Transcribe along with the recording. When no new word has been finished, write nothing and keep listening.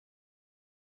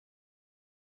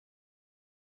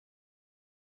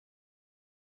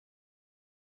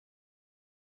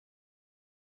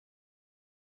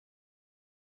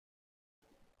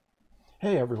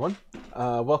Hey everyone,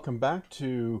 welcome back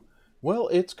to, well,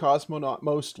 it's Cosmonaut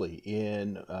mostly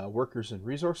in Workers and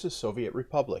Resources, Soviet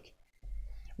Republic.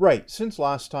 Right, since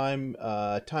last time,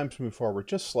 times move forward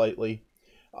just slightly.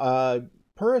 Per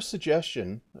a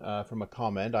suggestion from a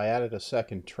comment, I added a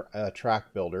second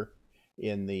track builder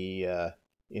in the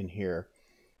in here.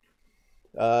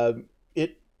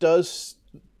 It does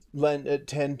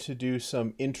tend to do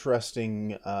some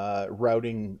interesting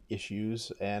routing issues,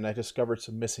 and I discovered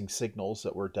some missing signals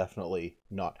that were definitely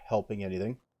not helping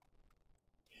anything.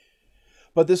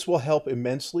 But this will help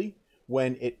immensely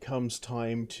when it comes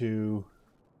time to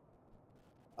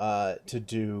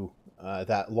do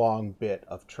that long bit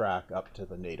of track up to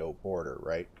the NATO border,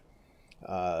 right?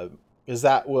 Because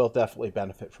that will definitely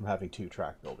benefit from having two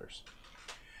track builders.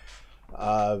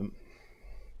 Um,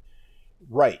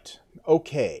 Right.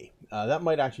 Okay. That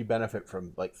might actually benefit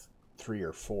from like three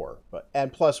or four,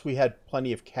 and plus we had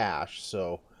plenty of cash,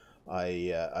 so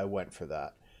I went for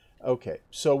that. Okay.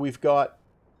 So we've got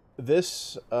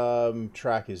this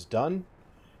track is done.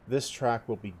 This track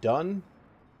will be done.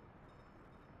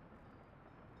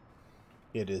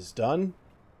 It is done.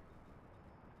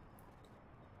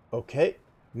 Okay.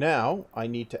 Now I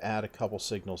need to add a couple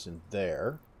signals in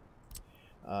there.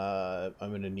 I'm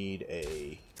going to need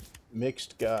a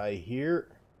mixed guy here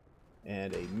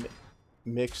and a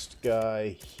mixed guy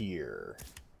here.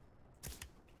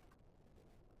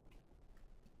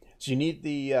 So you need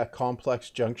the complex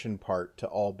junction part to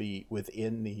all be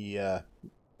within the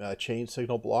chain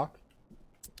signal block.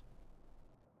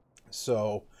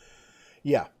 So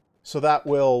yeah, so that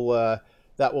will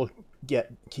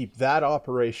keep that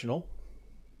operational.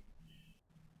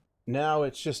 Now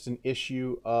it's just an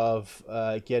issue of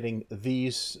getting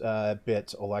these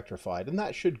bits electrified, and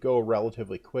that should go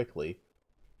relatively quickly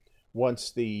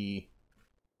once the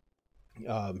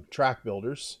track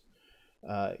builders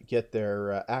get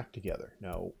their act together.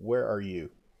 Now, where are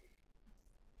you?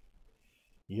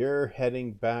 You're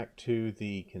heading back to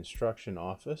the construction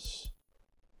office.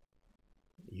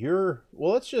 Well,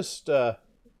 let's just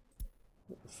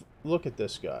look at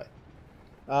this guy.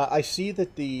 I see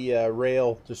that the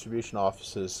rail distribution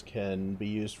offices can be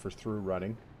used for through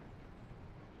running.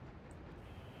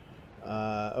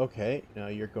 Okay, now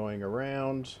you're going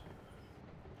around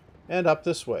and up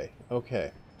this way.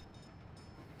 Okay.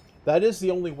 That is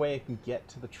the only way it can get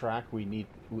to the track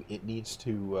it needs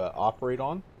to operate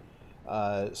on.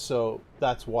 So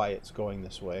that's why it's going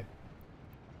this way.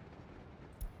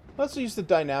 Let's use the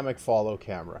dynamic follow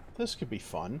camera. This could be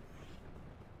fun.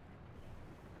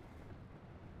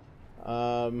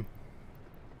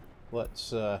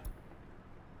 Let's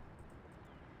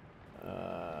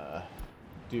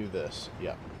do this.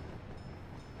 Yeah.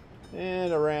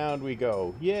 And around we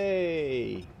go.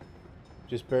 Yay!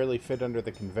 Just barely fit under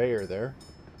the conveyor there.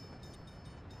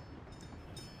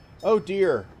 Oh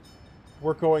dear!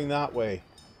 We're going that way.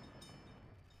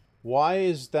 Why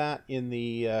is that in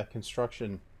the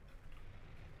construction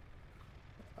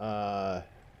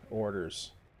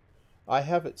orders? I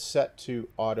have it set to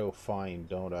auto find,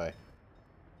 don't I?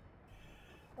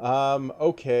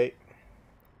 Okay.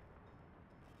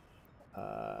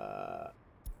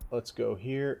 Let's go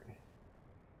here.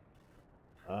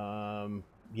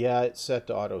 Yeah, it's set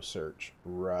to auto search.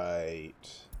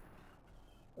 Right.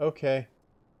 Okay.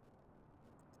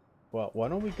 Well, why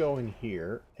don't we go in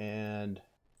here and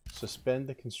suspend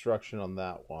the construction on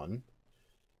that one.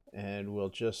 And we'll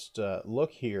just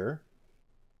look here.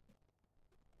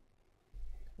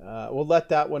 We'll let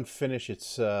that one finish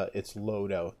its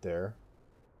load out there.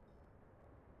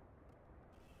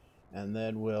 And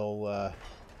then we'll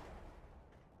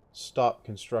stop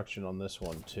construction on this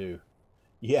one too.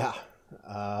 Yeah.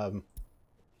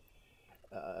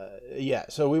 Yeah,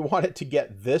 so we wanted to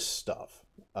get this stuff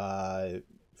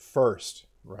first,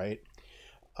 right?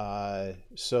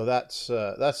 So that's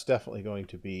definitely going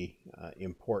to be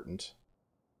important.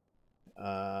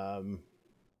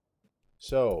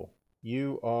 So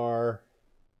you are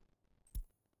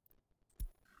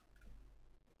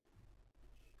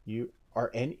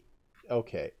any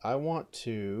okay. I want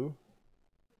to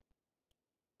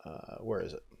where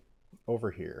is it?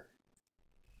 Over here.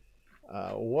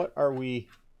 What are we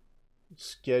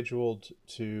scheduled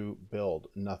to build?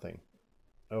 Nothing.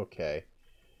 Okay.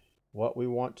 What we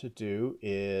want to do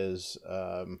is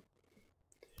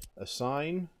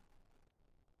assign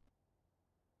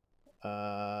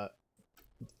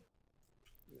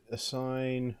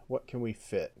what can we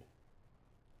fit?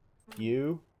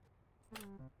 You.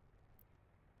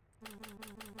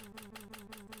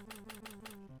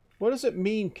 What does it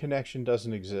mean connection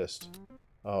doesn't exist?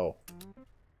 Oh.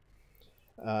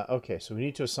 Okay, so we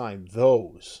need to assign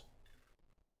those.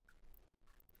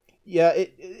 Yeah,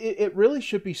 it really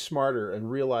should be smarter and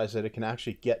realize that it can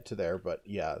actually get to there. But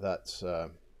yeah,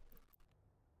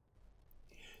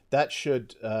 that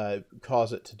should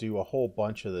cause it to do a whole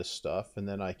bunch of this stuff, and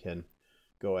then I can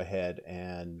go ahead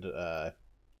and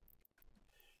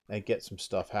get some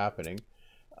stuff happening.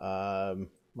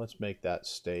 Let's make that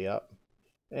stay up.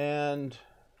 And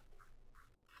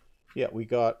yeah, we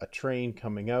got a train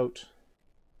coming out.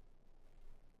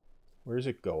 Where is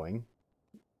it going?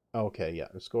 Okay, yeah,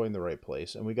 it's going the right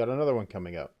place. And we got another one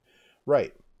coming out.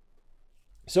 Right.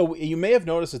 So you may have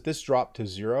noticed that this dropped to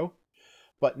 0,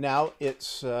 but now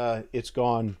it's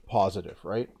gone positive,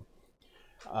 right?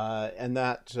 And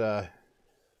that's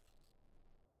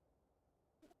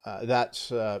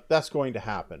going to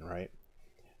happen, right?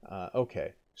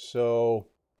 Okay, so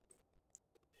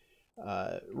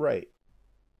right.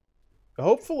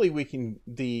 Hopefully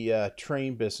the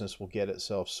train business will get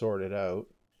itself sorted out,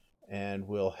 and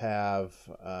we'll have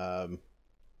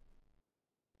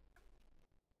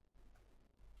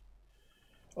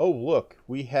oh, look,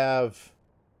 we have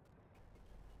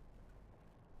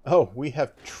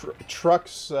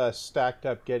trucks stacked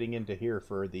up getting into here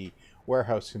for the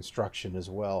warehouse construction as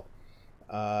well.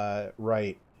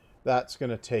 Right. That's going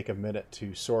to take a minute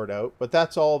to sort out, but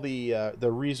that's all the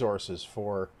resources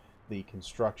for the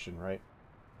construction, right?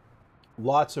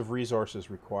 Lots of resources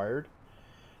required,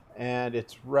 and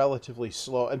it's relatively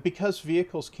slow. And because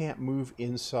vehicles can't move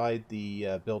inside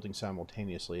the building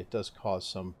simultaneously, it does cause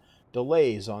some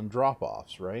delays on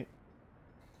drop-offs, right?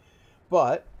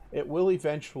 But it will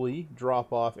eventually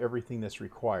drop off everything that's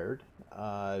required.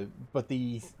 But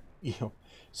the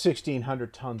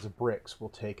 1,600 tons of bricks will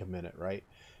take a minute, right?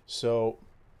 So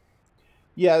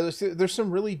yeah, there's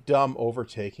some really dumb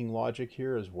overtaking logic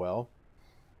here as well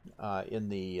in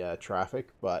the traffic,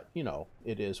 but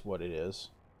it is what it is.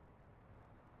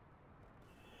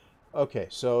 Okay,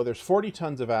 so there's 40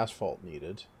 tons of asphalt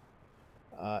needed.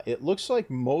 It looks like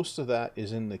most of that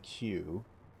is in the queue.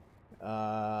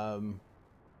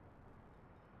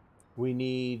 We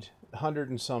need 100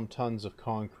 and some tons of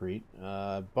concrete.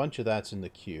 A bunch of that's in the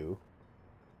queue.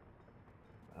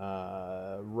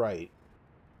 Right.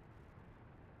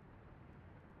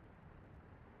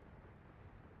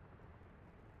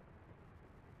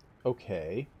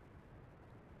 Okay.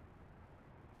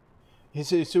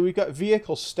 So we've got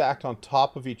vehicles stacked on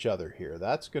top of each other here.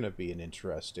 That's going to be an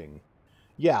interesting...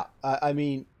 Yeah, I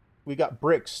mean, we got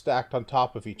bricks stacked on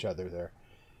top of each other there.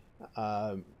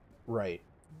 Right.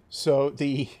 So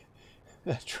the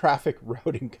traffic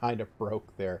routing kind of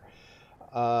broke there.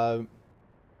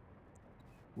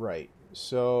 Right.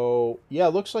 So, yeah,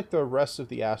 it looks like the rest of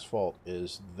the asphalt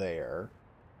is there.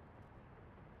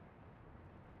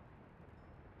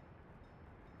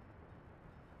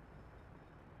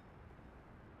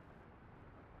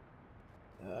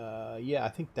 Yeah, I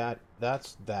think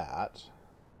that's that.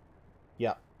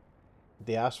 Yeah,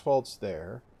 the asphalt's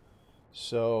there.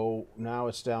 So now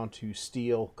it's down to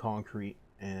steel, concrete,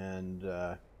 and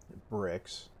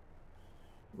bricks.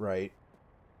 Right.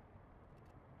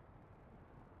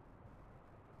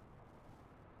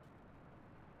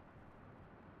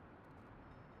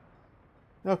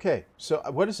 Okay, so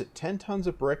what is it? 10 tons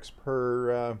of bricks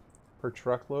per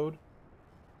truckload?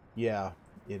 Yeah,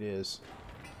 it is.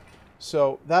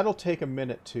 So that'll take a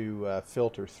minute to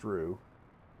filter through.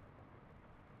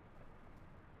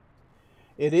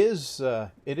 It is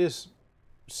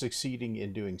succeeding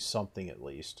in doing something at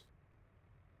least.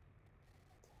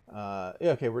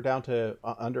 Okay, we're down to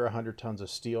under 100 tons of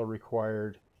steel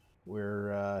required.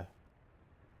 We're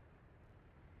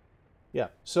yeah.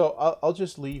 So I'll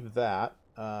just leave that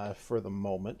for the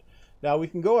moment. Now we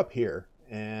can go up here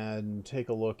and take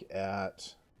a look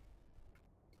at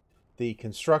the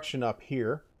construction up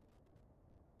here,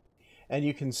 and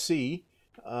you can see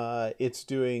it's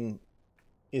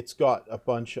got a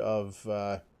bunch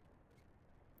of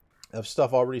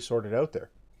stuff already sorted out there.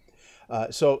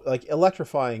 So like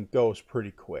electrifying goes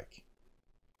pretty quick.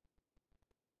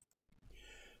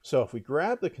 So if we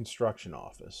grab the construction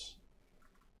office,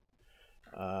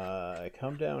 I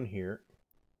come down here,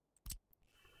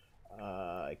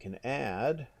 I can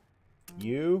add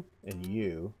you and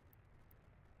you.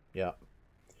 Yeah.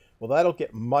 Well, that'll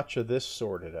get much of this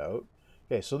sorted out.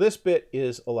 Okay, so this bit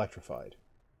is electrified.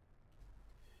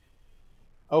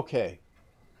 Okay.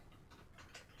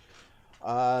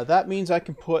 That means I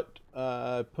can put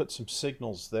some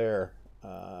signals there.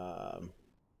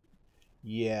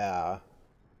 Yeah.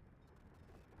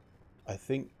 I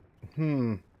think...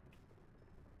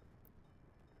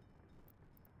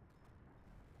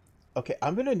 Okay,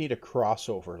 I'm going to need a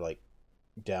crossover, like,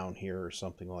 down here or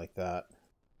something like that.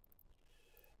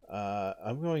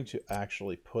 I'm going to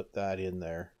actually put that in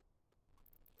there.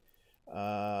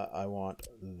 I want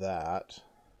that.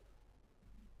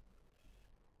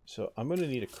 So I'm going to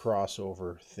need a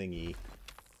crossover thingy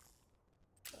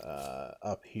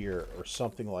up here or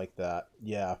something like that.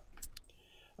 Yeah.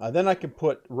 Then I can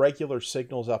put regular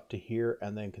signals up to here,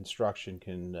 and then construction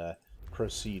can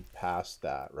proceed past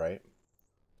that, right?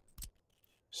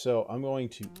 So I'm going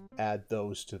to add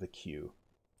those to the queue.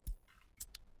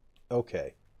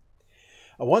 Okay.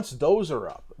 Once those are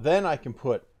up, then I can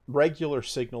put regular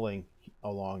signaling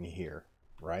along here,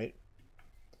 right?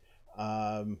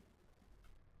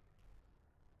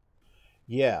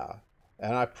 Yeah.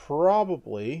 And I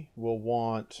probably will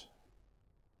want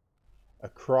a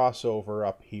crossover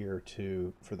up here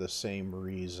too for the same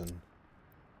reason.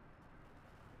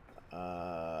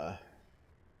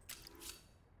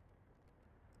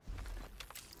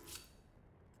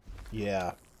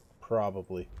 Yeah,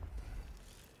 probably.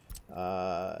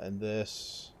 And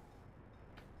this,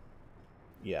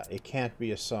 yeah, it can't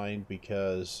be assigned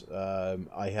because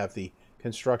I have the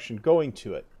construction going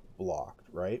to it blocked,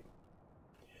 right?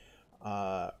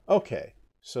 Okay,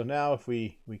 so now if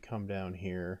we come down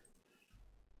here,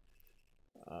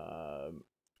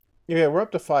 yeah, we're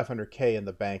up to 500K in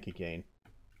the bank again.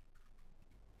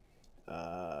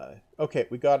 Okay,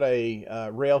 we got a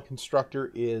rail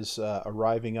constructor is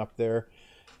arriving up there.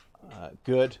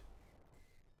 Good.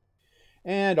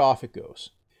 And off it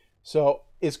goes. So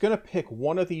it's going to pick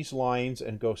one of these lines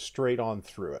and go straight on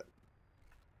through it.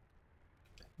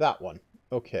 That one.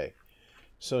 Okay.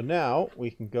 So now we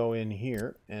can go in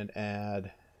here and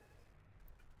add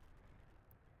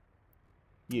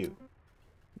you.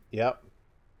 Yep.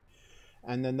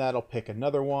 And then that'll pick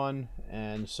another one,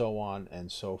 and so on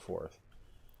and so forth.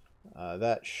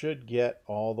 That should get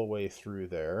all the way through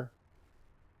there.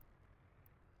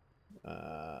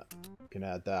 Can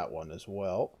add that one as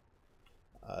well.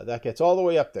 That gets all the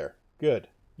way up there. Good.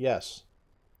 Yes.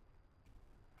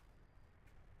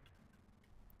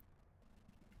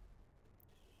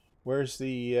 Where's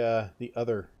the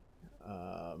other?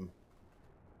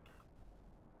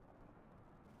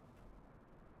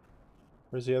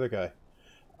 Where's the other guy?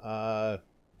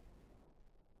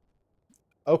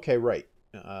 Okay, right.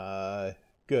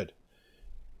 Good.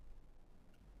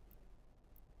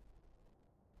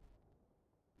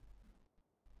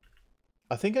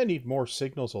 I think I need more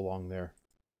signals along there.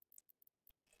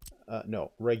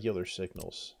 No, regular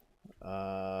signals.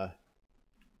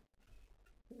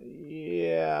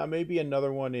 Yeah, maybe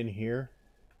another one in here.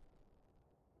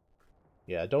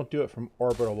 Yeah, don't do it from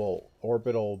orbital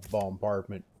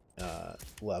bombardment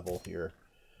level here.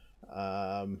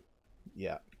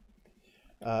 Yeah.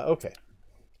 Okay.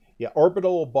 Yeah,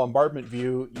 orbital bombardment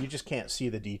view, you just can't see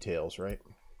the details, right?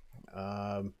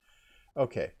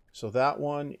 Okay, so that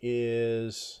one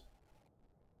is...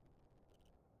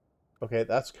 Okay,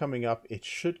 that's coming up. It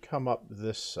should come up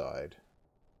this side.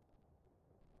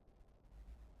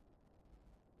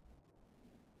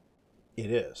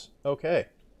 It is. Okay.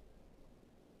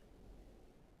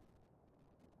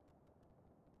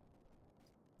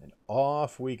 And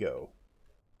off we go.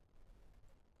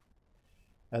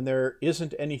 And there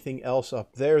isn't anything else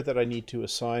up there that I need to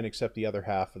assign except the other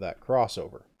half of that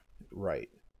crossover. Right.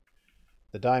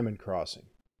 The diamond crossing.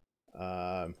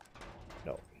 No,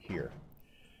 here.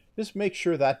 Just make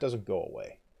sure that doesn't go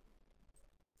away.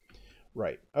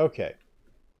 Right. Okay.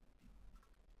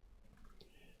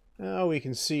 Now we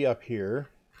can see up here.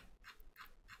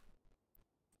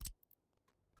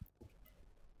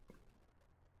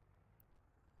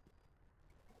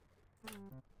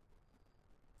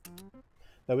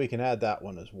 That we can add that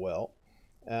one as well.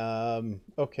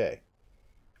 Okay.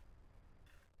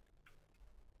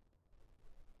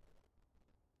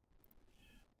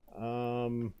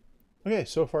 Okay,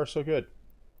 so far so good.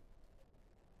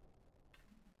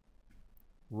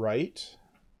 Right.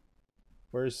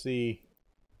 Where's the...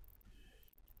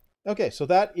 Okay, so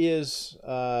that is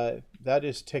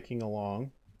ticking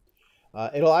along.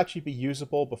 It'll actually be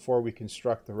usable before we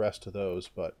construct the rest of those,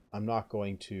 but I'm not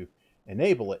going to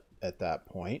enable it at that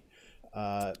point,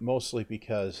 mostly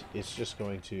because it's just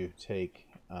going to take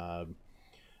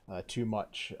too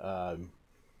much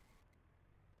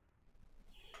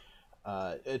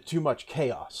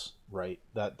chaos, right?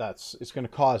 It's going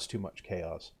to cause too much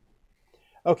chaos.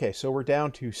 Okay, so we're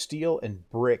down to steel and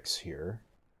bricks here.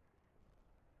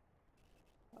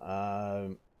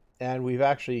 And we've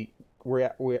actually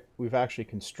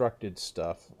constructed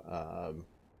stuff.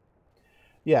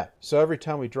 Yeah, so every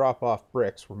time we drop off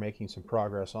bricks, we're making some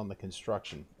progress on the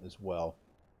construction as well.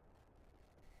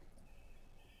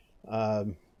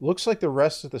 Looks like the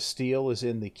rest of the steel is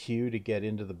in the queue to get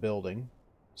into the building,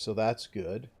 so that's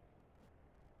good.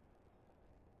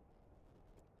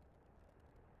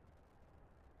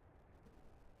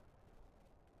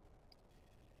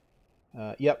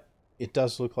 Yep, it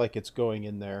does look like it's going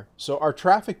in there. So our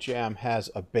traffic jam has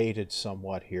abated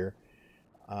somewhat here.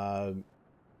 Um,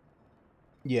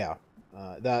 yeah,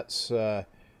 that's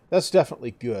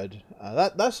definitely good.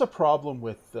 That's a problem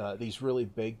with these really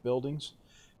big buildings.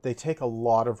 They take a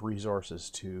lot of resources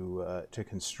to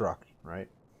construct, right?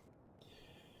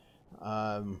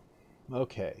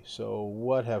 Okay, so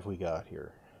what have we got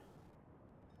here?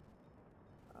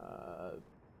 Uh,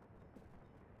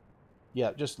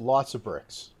 yeah, just lots of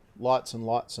bricks, lots and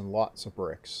lots and lots of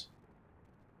bricks,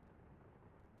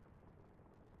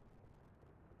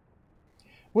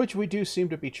 which we do seem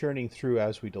to be churning through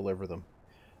as we deliver them.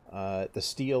 The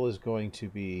steel is going to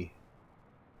be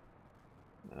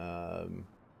um,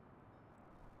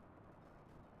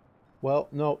 well,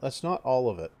 no, that's not all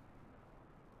of it.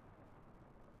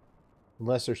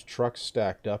 Unless there's trucks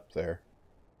stacked up there.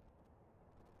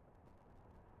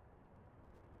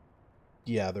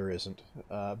 Yeah, there isn't.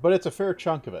 But it's a fair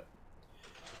chunk of it.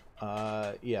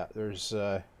 Yeah, there's,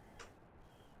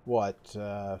 what,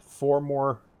 3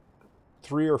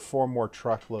 or 4 more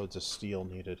truckloads of steel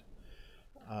needed.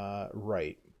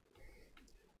 Right.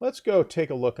 Let's go take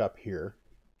a look up here.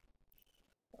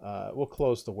 We'll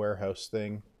close the warehouse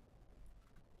thing.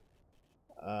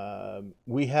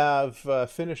 We have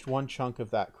finished one chunk of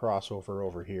that crossover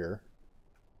over here.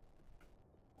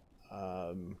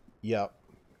 Yep.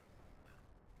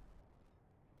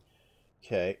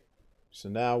 Okay. So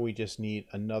now we just need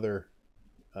another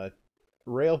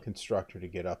rail constructor to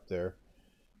get up there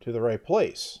to the right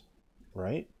place,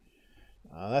 right?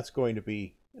 That's going to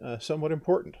be somewhat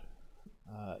important.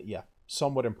 Yeah,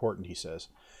 somewhat important, he says.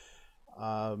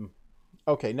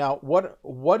 Okay, now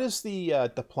what is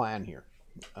the plan here?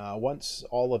 Once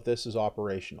all of this is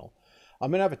operational, I'm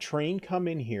gonna have a train come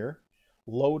in here,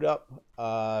 load up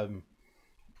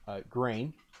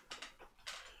grain,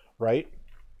 right?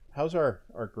 How's our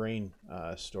grain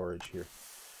storage here?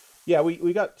 Yeah,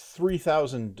 we got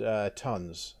 3,000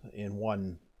 tons in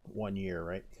one year,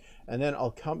 right? And then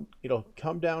it'll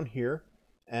come down here,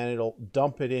 and it'll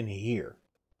dump it in here,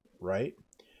 right?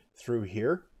 Through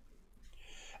here.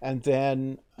 And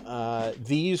then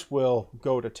these will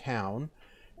go to town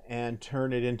and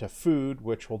turn it into food,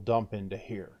 which will dump into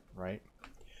here, right?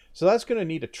 So that's going to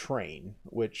need a train,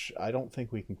 which I don't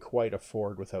think we can quite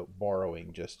afford without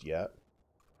borrowing just yet.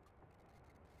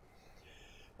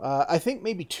 I think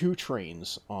maybe 2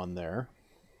 trains on there.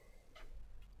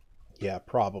 Yeah,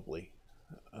 probably.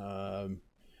 Yeah,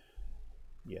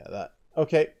 that.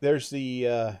 Okay, there's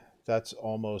the. That's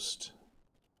almost.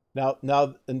 Now,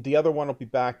 and the other one will be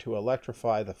back to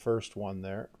electrify the first one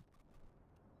there.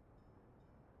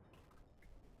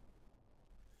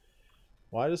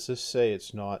 Why does this say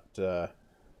it's not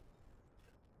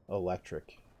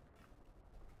electric?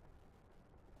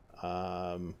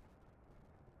 Good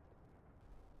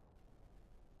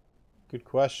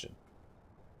question.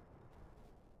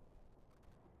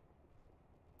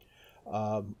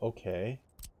 Okay.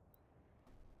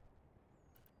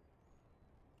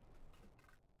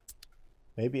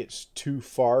 Maybe it's too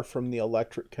far from the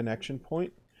electric connection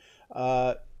point.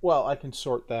 Well, I can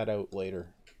sort that out later.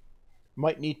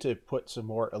 Might need to put some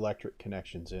more electric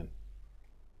connections in.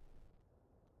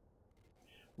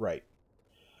 Right.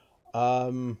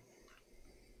 Okay,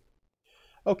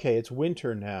 it's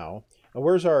winter now.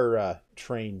 Where's our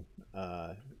train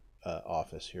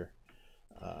office here?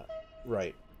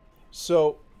 Right.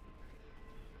 So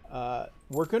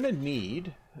we're going to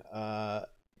need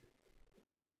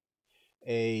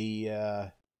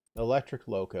a electric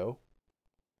loco.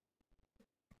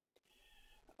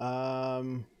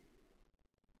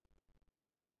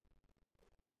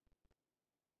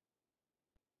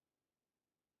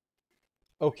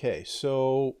 Okay,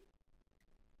 so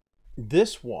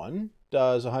this one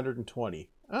does 120.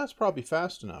 That's probably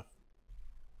fast enough.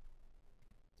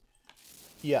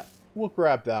 Yeah, we'll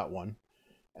grab that one.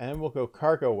 And we'll go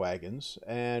cargo wagons.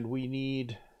 And we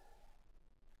need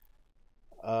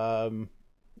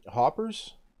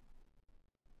hoppers.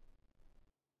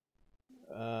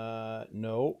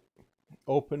 No.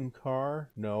 Open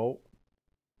car. No.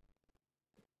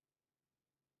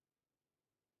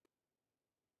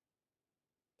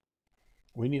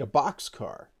 We need a box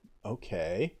car.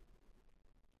 Okay.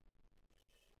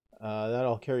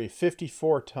 That'll carry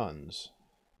 54 tons.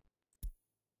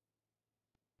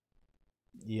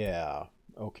 Yeah.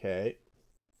 Okay.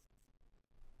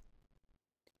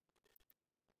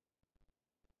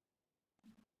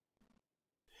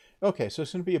 Okay, so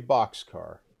it's going to be a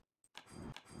boxcar.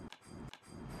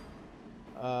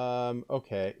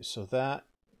 Okay, so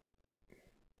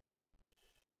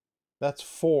that's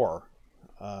four.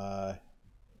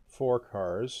 Four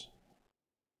cars.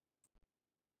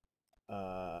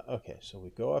 Okay, so we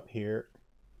go up here.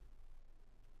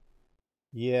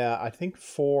 Yeah, I think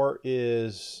four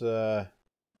is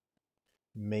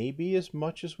maybe as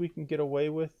much as we can get away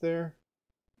with there.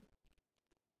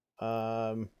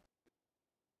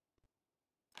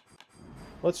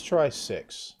 Let's try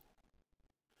six.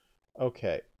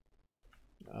 Okay.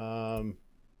 Okay,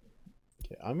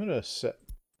 I'm gonna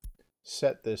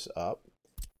set this up.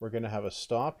 We're gonna have a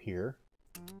stop here.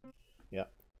 Yeah,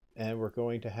 and we're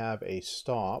going to have a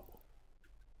stop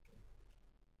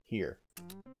here.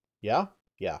 Yeah,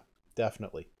 yeah,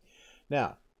 definitely.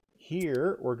 Now,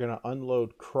 here we're going to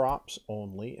unload crops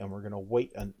only, and we're going to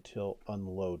wait until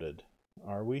unloaded.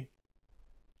 Are we?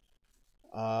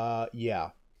 Yeah.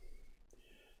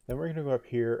 Then we're going to go up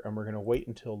here, and we're going to wait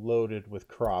until loaded with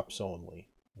crops only,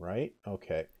 right?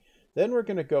 Okay. Then we're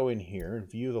going to go in here and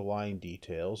view the line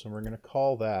details, and we're going to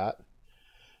call that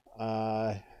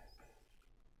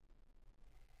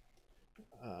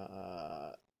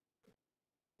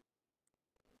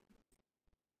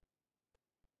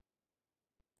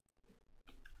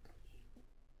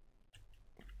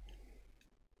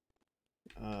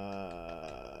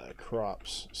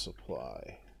crops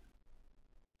supply.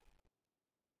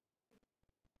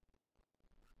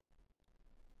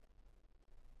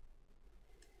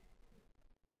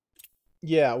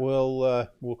 Yeah, we'll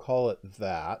call it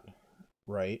that,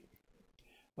 right?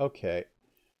 Okay.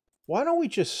 Why don't we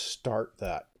just start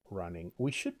that running?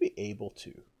 We should be able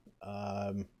to.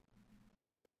 Um,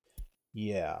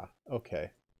 yeah,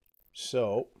 okay.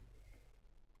 So,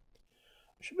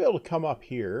 I should be able to come up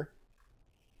here,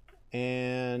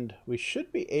 and we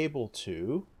should be able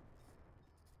to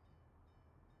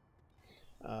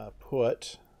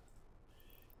put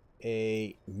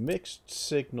a mixed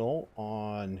signal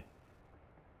on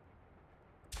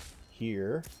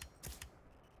here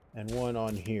and one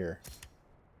on here.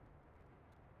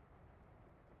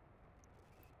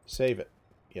 Save it.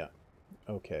 Yeah,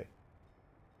 okay.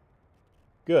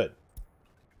 Good.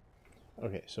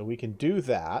 Okay, so we can do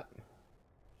that.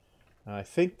 And I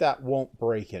think that won't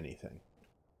break anything.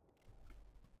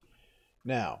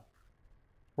 Now,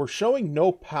 we're showing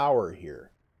no power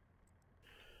here.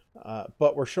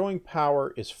 But we're showing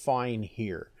power is fine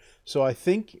here. So I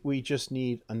think we just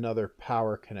need another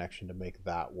power connection to make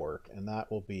that work. And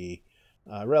that will be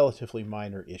a relatively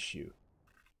minor issue.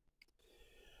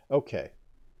 Okay.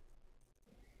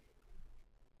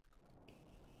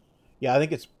 Yeah, I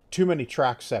think it's too many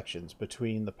track sections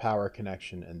between the power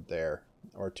connection and there.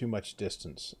 Or too much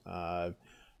distance.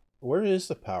 Where is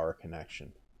the power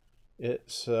connection?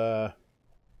 It's over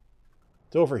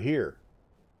here.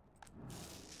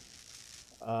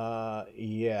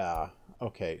 Yeah.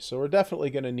 Okay, so we're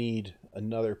definitely going to need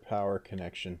another power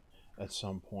connection at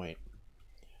some point.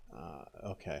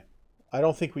 Okay. I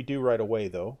don't think we do right away,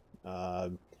 though.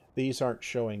 These aren't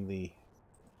showing the...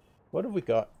 What have we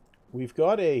got? We've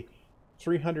got a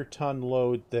 300-ton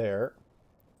load there.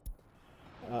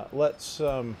 Let's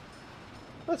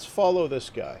follow this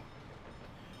guy.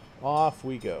 Off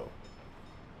we go.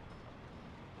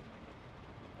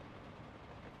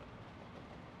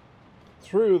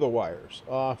 Through the wires.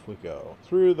 Off we go.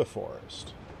 Through the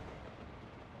forest.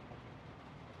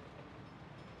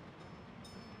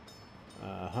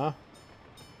 Uh-huh.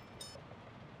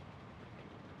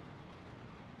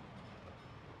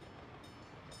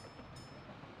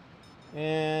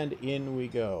 And in we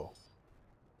go.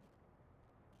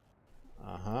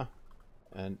 Uh-huh.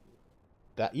 And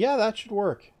that, yeah, that should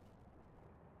work.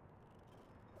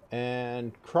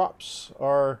 And crops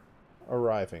are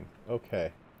arriving.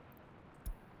 Okay.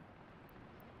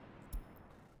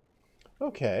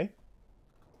 Okay.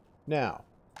 Now,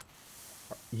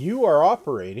 you are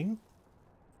operating.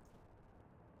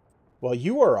 Well,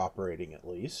 you are operating at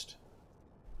least.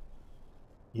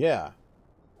 Yeah.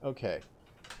 Okay.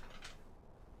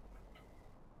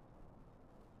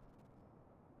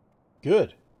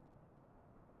 Good.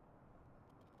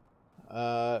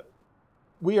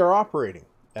 We are operating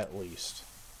at least.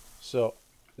 So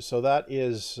that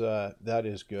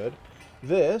is good.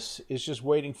 This is just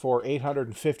waiting for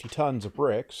 850 tons of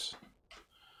bricks.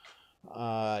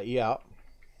 Yeah.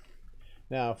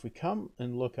 Now, if we come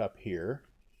and look up here,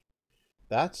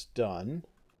 that's done.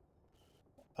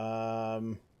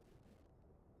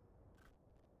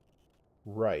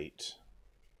 Right.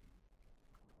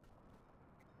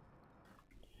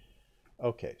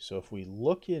 Okay, so if we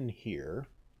look in here,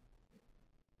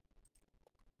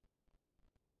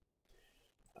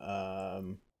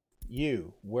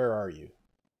 You, where are you?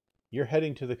 You're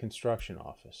heading to the construction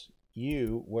office.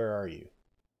 You, where are you?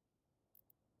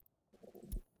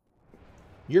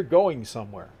 You're going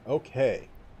somewhere. Okay.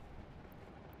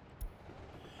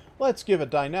 Let's give a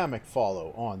dynamic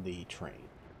follow on the train.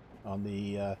 On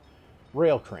the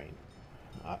rail crane,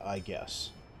 I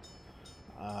guess.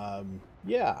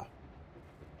 Yeah.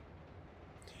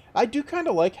 I do kind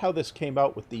of like how this came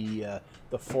out with the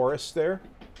forest there.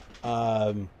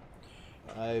 Um,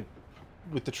 I,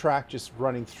 with the track just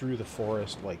running through the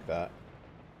forest like that.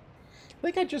 I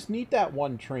think I just need that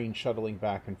one train shuttling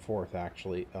back and forth,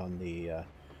 actually, on the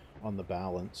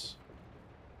balance.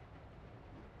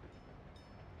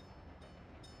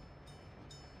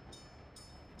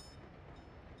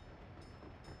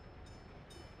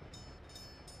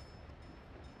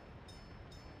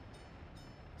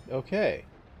 Okay.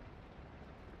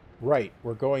 Right,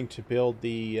 we're going to build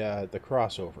the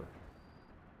crossover.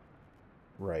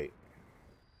 Right.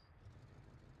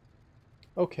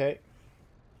 Okay.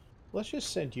 Let's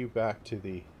just send you back to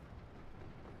the...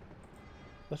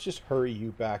 Let's just hurry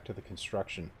you back to the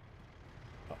construction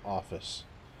office.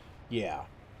 Yeah.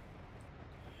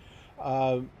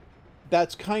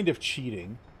 That's kind of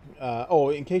cheating. Oh,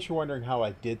 in case you're wondering how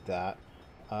I did that,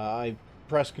 I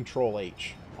pressed Control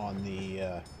H on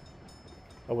the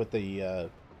with the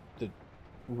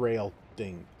rail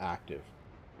thing active.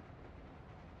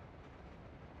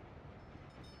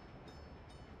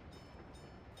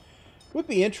 Would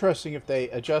be interesting if they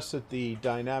adjusted the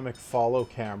dynamic follow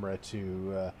camera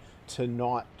to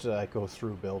not go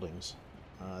through buildings.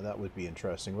 That would be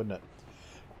interesting, wouldn't it?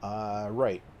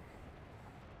 Right.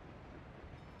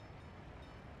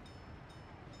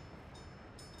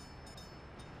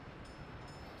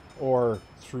 Or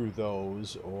through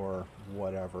those, or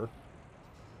whatever.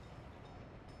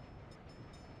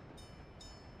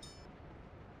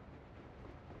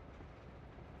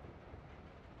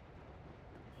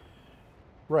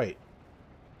 Right.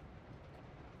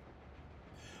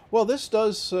 Well, this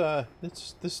does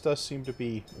this does seem to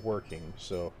be working.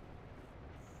 So,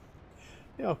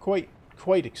 you know, quite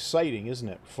exciting, isn't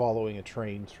it? Following a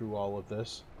train through all of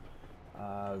this.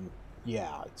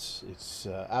 Yeah, it's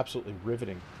absolutely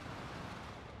riveting.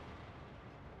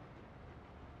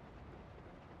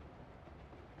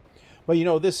 But you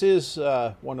know, this is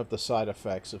one of the side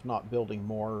effects of not building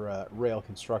more rail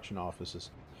construction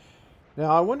offices.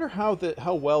 Now, I wonder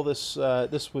how well this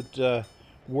would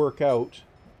work out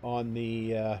on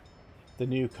the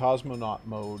new Cosmonaut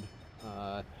mode,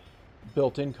 uh,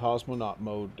 built-in Cosmonaut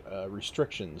mode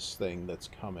restrictions thing that's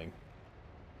coming.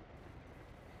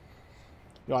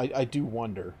 You know, I do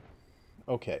wonder.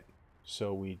 Okay,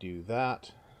 so we do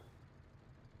that,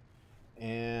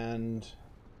 and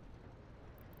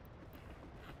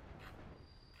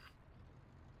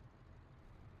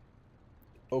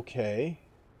okay,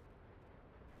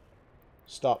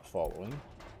 stop following.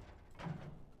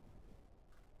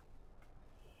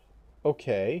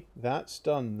 Okay, that's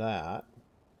done that.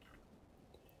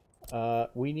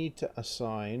 We need to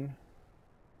assign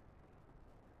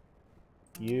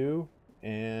you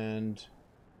and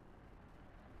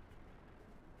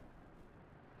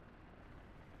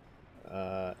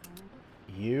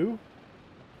you.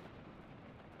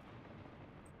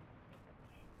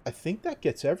 I think that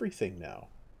gets everything now.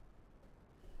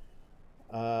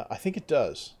 I think it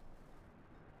does.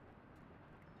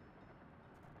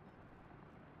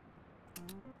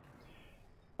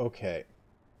 Okay.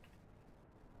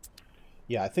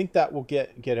 Yeah, I think that will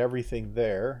get everything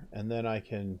there, and then I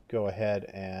can go ahead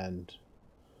and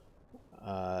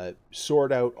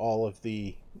sort out all of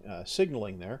the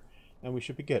signaling there, and we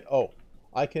should be good. Oh,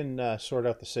 I can sort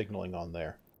out the signaling on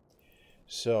there.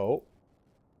 So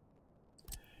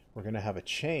we're going to have a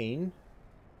chain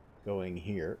going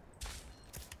here,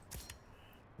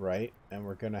 right? And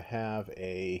we're going to have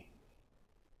a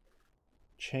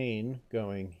chain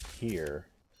going here,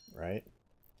 right?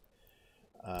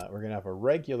 We're going to have a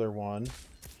regular one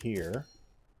here,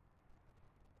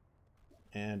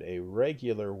 and a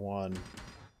regular one.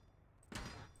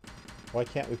 Why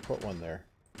can't we put one there?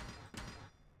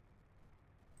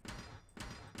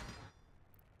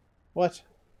 What?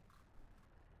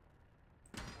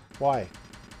 Why?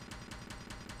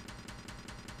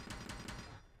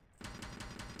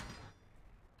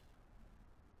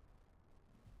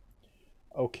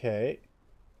 Okay,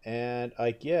 and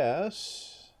I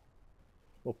guess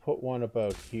we'll put one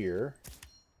about here.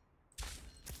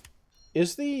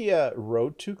 Is the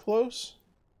road too close?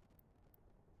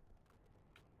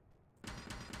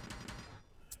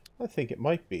 I think it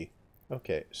might be.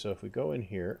 Okay, so if we go in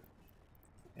here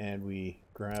and we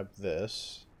grab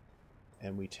this,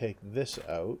 and we take this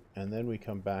out, and then we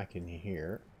come back in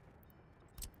here.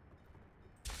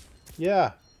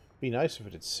 Yeah, be nice if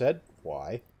it had said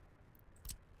why.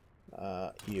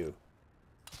 You.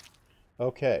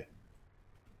 Okay.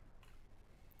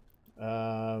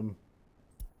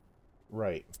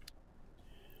 Right.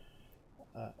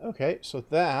 Okay, so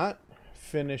that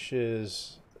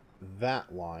finishes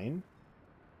that line.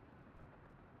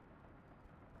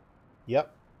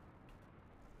 Yep.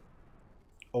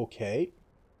 Okay.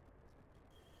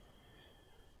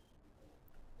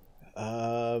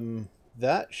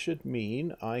 That should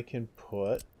mean I can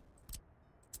put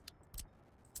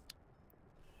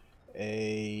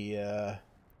a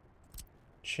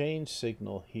chain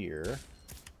signal here,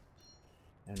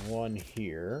 and one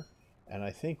here, and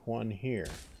I think one here.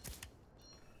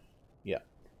 Yeah.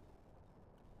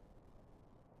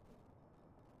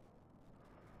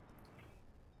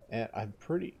 And I'm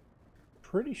pretty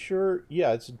sure,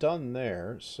 yeah, it's done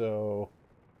there, so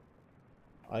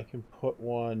I can put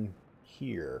one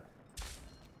here.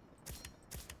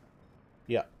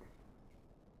 Yeah.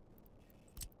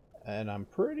 And I'm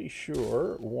pretty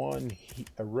sure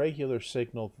a regular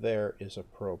signal there is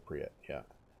appropriate. Yeah.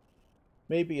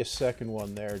 Maybe a second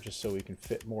one there just so we can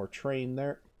fit more train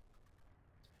there.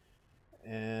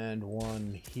 And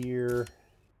one here.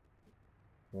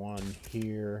 One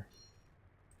here.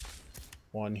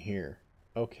 One here.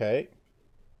 Okay.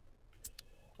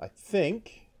 I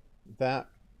think that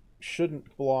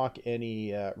shouldn't block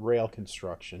any rail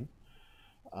construction.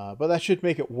 But that should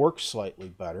make it work slightly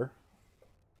better.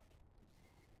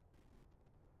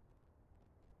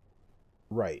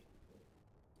 Right.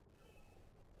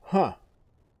 Huh.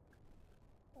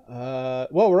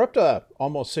 Well, we're up to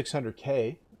almost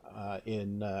 600K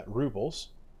in rubles.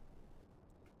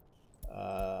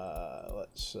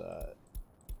 Let's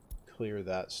clear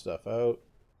that stuff out.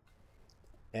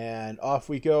 And off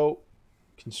we go,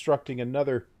 constructing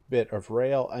another bit of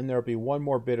rail, and there'll be one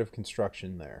more bit of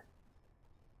construction there.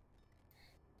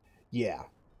 Yeah,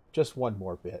 just one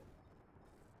more bit.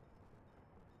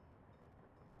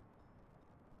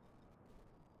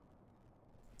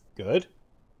 Good.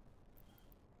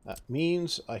 That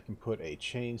means I can put a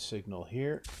chain signal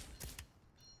here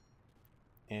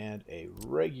and a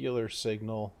regular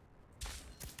signal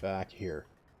back here.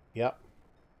 Yep.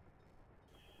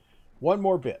 One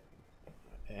more bit.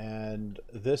 And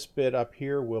this bit up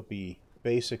here will be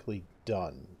basically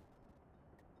done.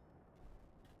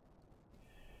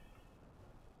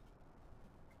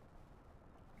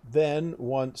 Then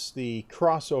once the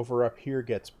crossover up here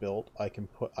gets built, I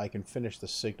can finish the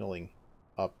signaling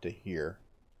up to here.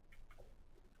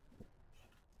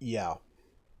 Yeah.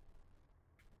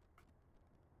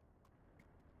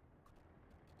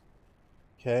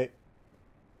 Okay.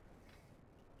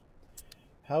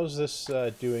 How's this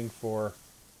doing for?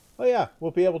 Oh yeah,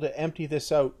 we'll be able to empty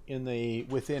this out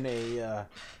within a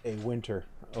winter.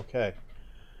 Okay.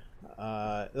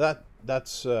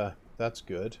 That's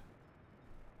good.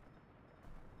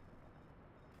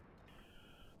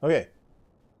 Okay.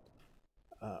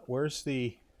 Where's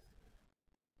the?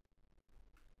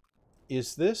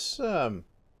 Is this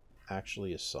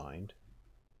actually assigned?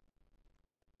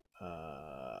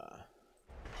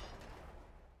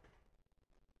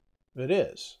 It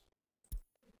is.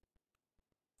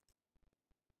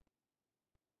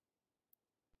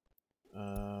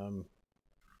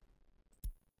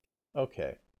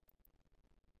 Okay.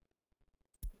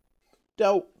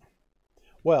 Dope.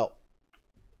 Well,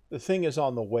 the thing is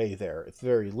on the way there, at the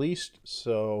very least,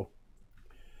 so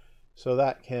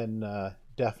that can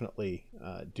definitely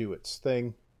do its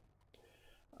thing.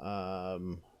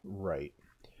 Right.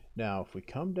 Now, if we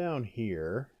come down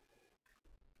here,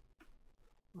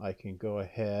 I can go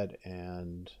ahead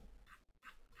and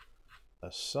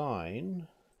assign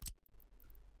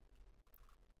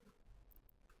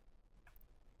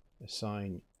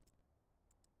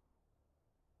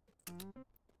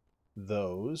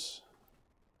those,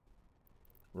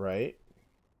 right?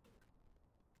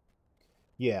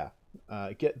 Yeah,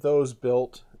 get those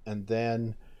built, and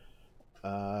then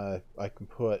I can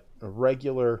put a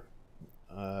regular,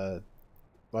 I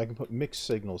can put mixed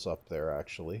signals up there,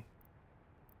 actually.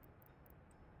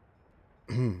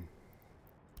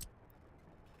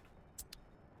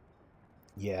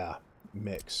 Yeah,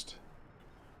 mixed.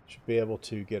 Should be able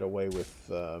to get away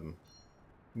with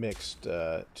mixed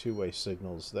two-way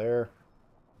signals there.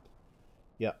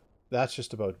 Yep, that's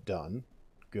just about done.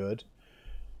 Good.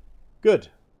 Good.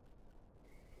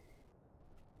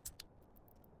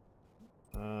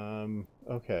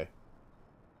 Okay.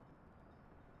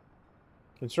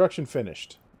 Construction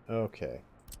finished. Okay.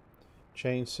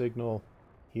 Chain signal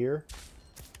here.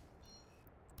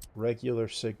 regular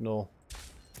signal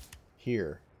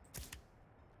here.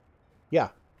 Yeah.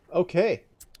 Okay.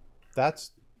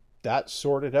 That's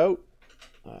sorted out.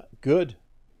 Good.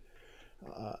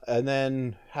 And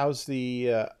then how's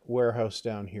the warehouse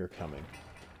down here coming?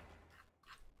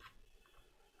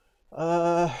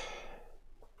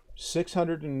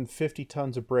 650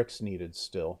 tons of bricks needed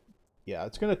still. Yeah,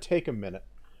 it's going to take a minute.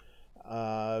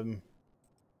 And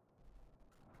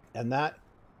that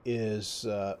is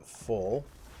full.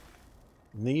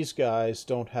 And these guys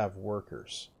don't have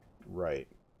workers. Right.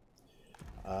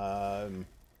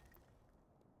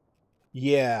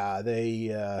 Yeah,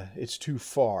 it's too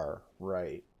far.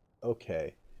 Right.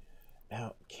 Okay.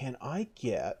 Now, can I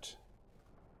get...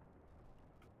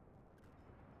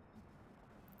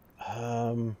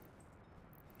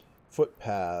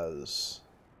 footpaths.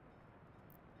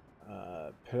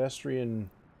 Pedestrian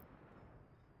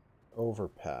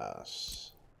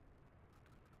overpass.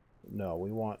 No,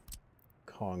 we want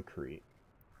concrete.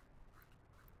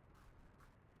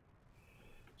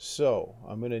 So,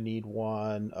 I'm going to need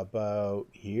one about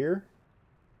here.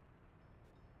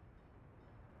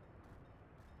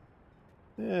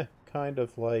 Kind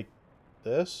of like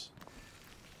this.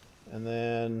 And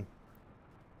then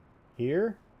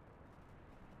here.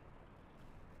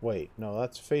 Wait, no,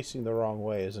 that's facing the wrong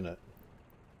way, isn't it?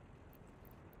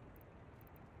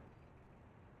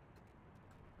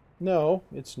 No,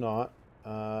 it's not.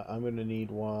 I'm going to need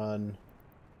one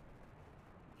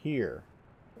here.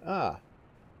 Ah.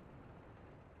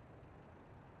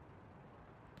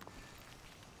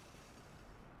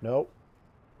 Nope.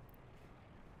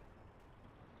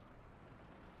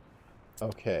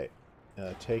 Okay.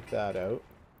 Take that out.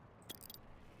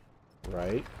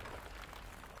 Right.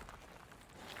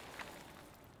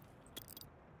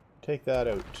 Take that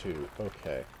out too.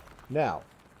 Okay. Now.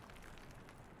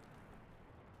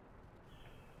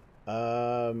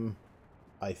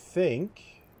 I think...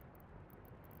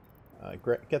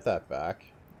 get that back.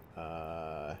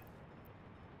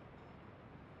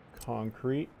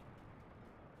 Concrete.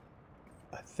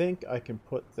 I think I can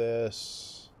put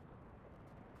this...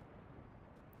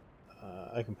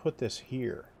 I can put this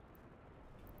here.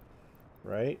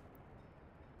 Right?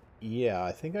 Yeah,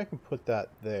 I think I can put that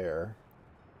there.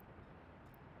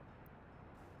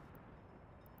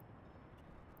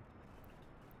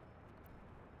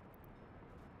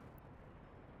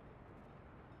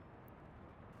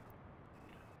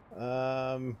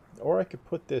 Or I could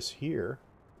put this here.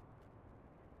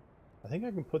 I think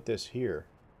I can put this here.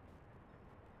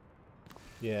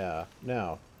 Yeah.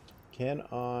 Now, can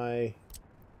I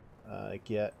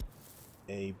get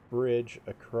a bridge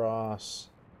across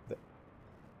the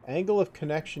angle of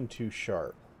connection too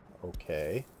sharp?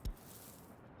 Okay.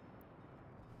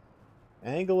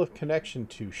 Angle of connection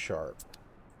too sharp.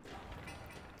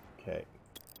 Okay.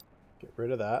 Get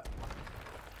rid of that.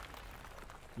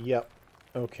 Yep.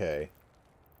 Okay.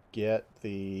 Get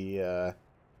the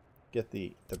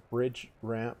bridge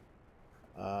ramp.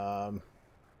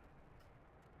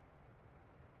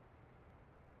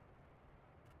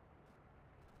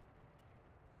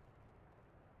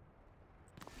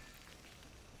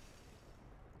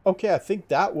 Okay, I think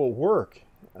that will work.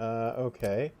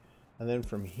 Okay. And then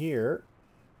from here,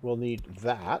 we'll need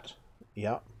that.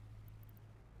 Yep.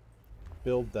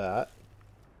 Build that.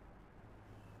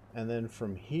 And then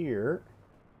from here...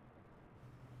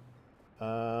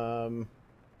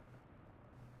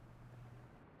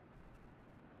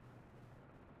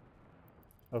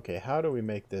 okay, how do we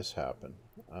make this happen?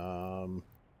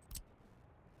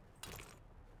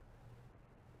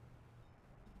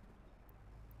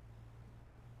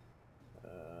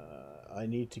 I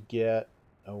need to get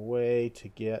a way to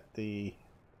get the...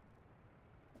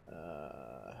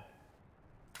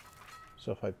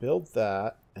 so if I build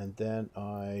that, and then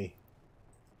I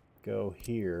go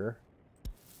here...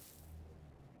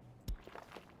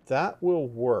 that will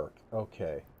work.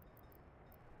 Okay.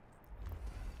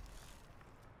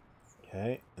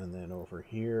 Okay, and then over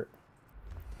here.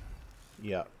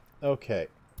 Yeah, okay.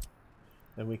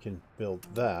 Then we can build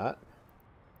that.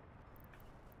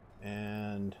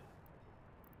 And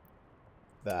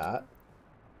that.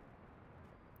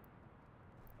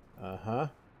 Uh-huh.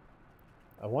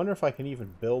 I wonder if I can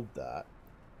even build that.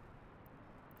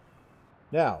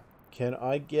 Now, can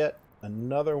I get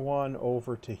another one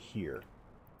over to here?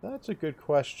 That's a good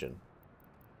question.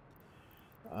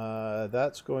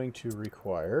 That's going to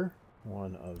require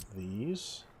one of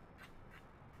these.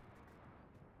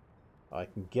 I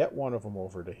can get one of them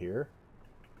over to here.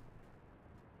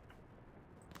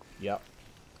 Yep.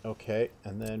 Okay,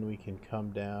 and then we can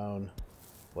come down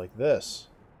like this.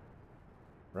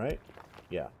 Right?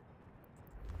 Yeah.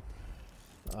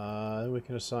 We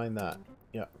can assign that.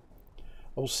 Yeah.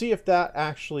 We'll see if that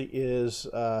actually is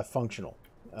functional.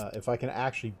 If I can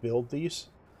actually build these.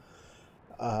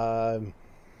 Yeah,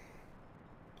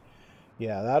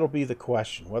 that'll be the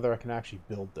question, whether I can actually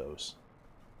build those.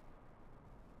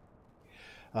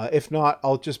 If not,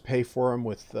 I'll just pay for them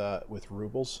with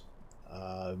rubles.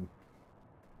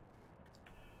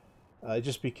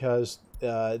 Just because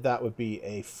that would be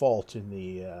a fault in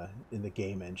the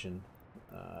game engine,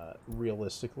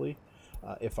 realistically,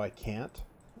 if I can't.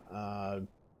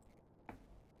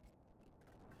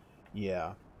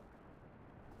 Yeah,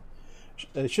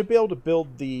 I should be able to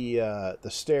build the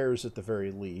stairs at the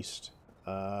very least.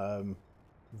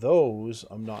 Those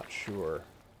I'm not sure.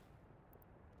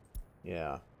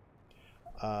 Yeah.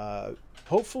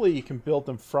 Hopefully you can build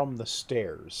them from the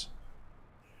stairs.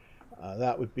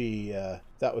 That would be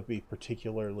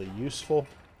particularly useful.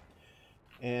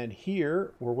 And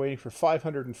here we're waiting for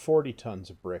 540 tons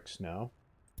of bricks now,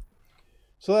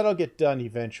 so that'll get done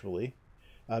eventually.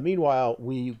 Meanwhile,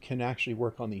 we can actually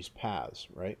work on these paths,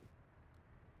 right?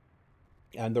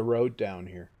 And the road down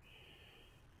here.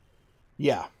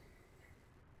 Yeah.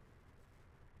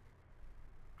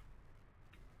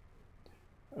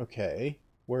 Okay.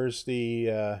 Where's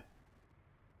the...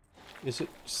 is it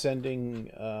sending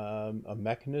a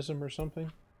mechanism or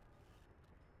something?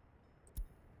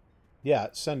 Yeah,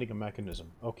 it's sending a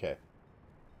mechanism. Okay.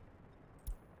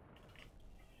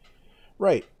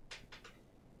 Right.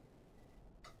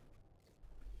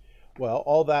 Well,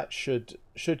 all that should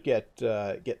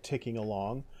get ticking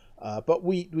along, but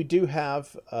we do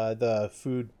have the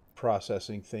food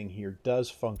processing thing here does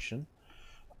function.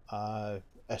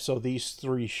 So these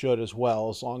three should as well,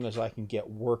 as long as I can get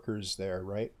workers there,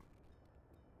 right?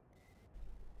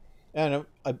 And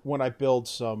when I build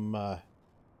some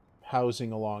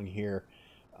housing along here,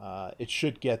 it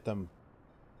should get them.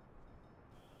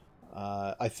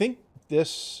 I think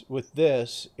with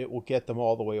this, it will get them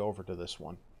all the way over to this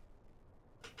one.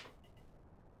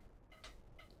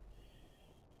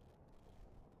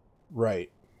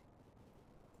 Right.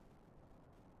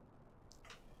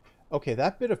 Okay,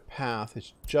 that bit of path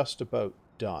is just about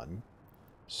done.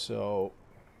 So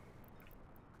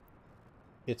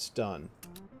it's done.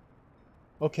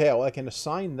 Okay, well, I can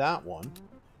assign that one.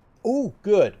 Oh,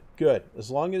 good, good.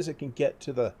 As long as it can get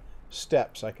to the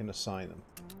steps, I can assign them.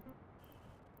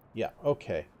 Yeah,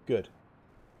 okay, good.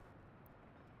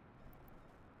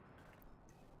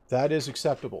 That is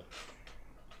acceptable.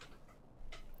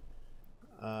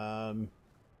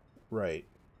 Right.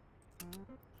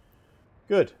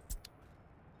 Good.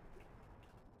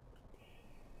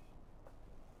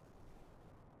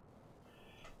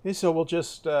 Okay, so we'll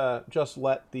just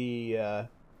let the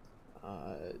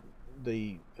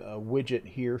widget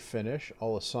here finish.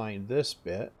 I'll assign this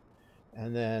bit,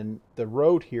 and then the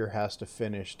road here has to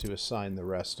finish to assign the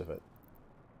rest of it.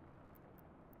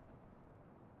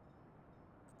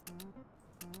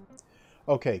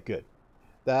 Okay, good.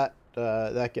 That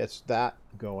gets that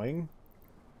going.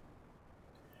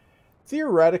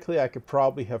 Theoretically, I could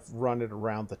probably have run it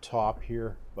around the top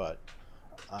here, but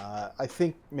I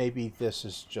think maybe this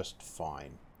is just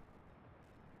fine.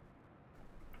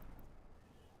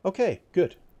 Okay,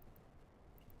 good.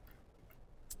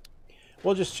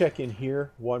 We'll just check in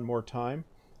here one more time,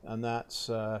 and that's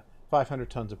 500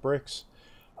 tons of bricks.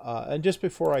 And just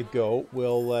before I go,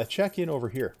 we'll check in over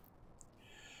here.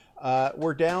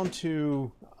 We're down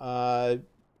to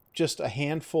just a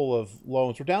handful of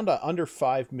loans. We're down to under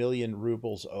 5 million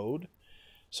rubles owed.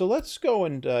 So let's go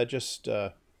and just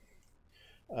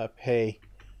pay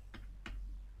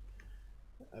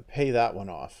that one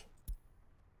off.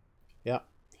 Yeah.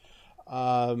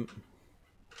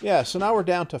 Yeah, so now we're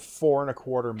down to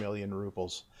 4.25 million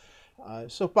rubles.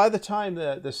 So by the time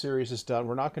the series is done,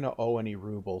 we're not going to owe any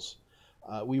rubles.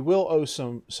 We will owe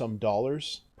some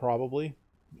dollars, probably.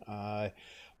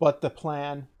 But the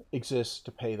plan exists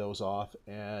to pay those off,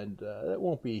 and that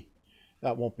won't be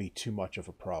too much of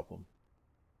a problem.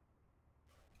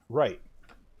 Right.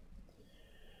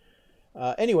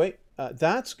 Anyway,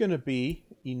 that's going to be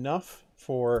enough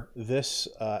for this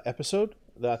episode.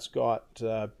 That's got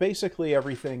basically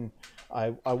everything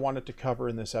I wanted to cover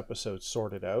in this episode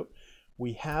sorted out.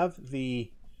 We have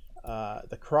the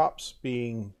crops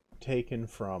being taken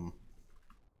from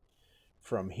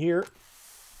here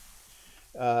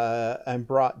and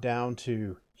brought down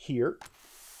to here.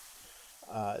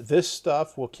 This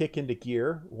stuff will kick into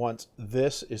gear once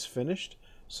this is finished.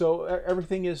 So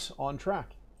everything is on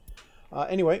track.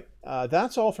 Anyway,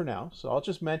 that's all for now. So I'll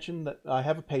just mention that I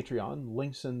have a Patreon.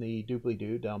 Links in the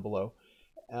doobly-doo down below.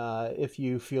 If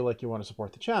you feel like you want to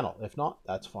support the channel. If not,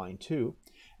 that's fine too.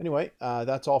 Anyway,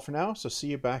 that's all for now. So see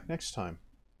you back next time.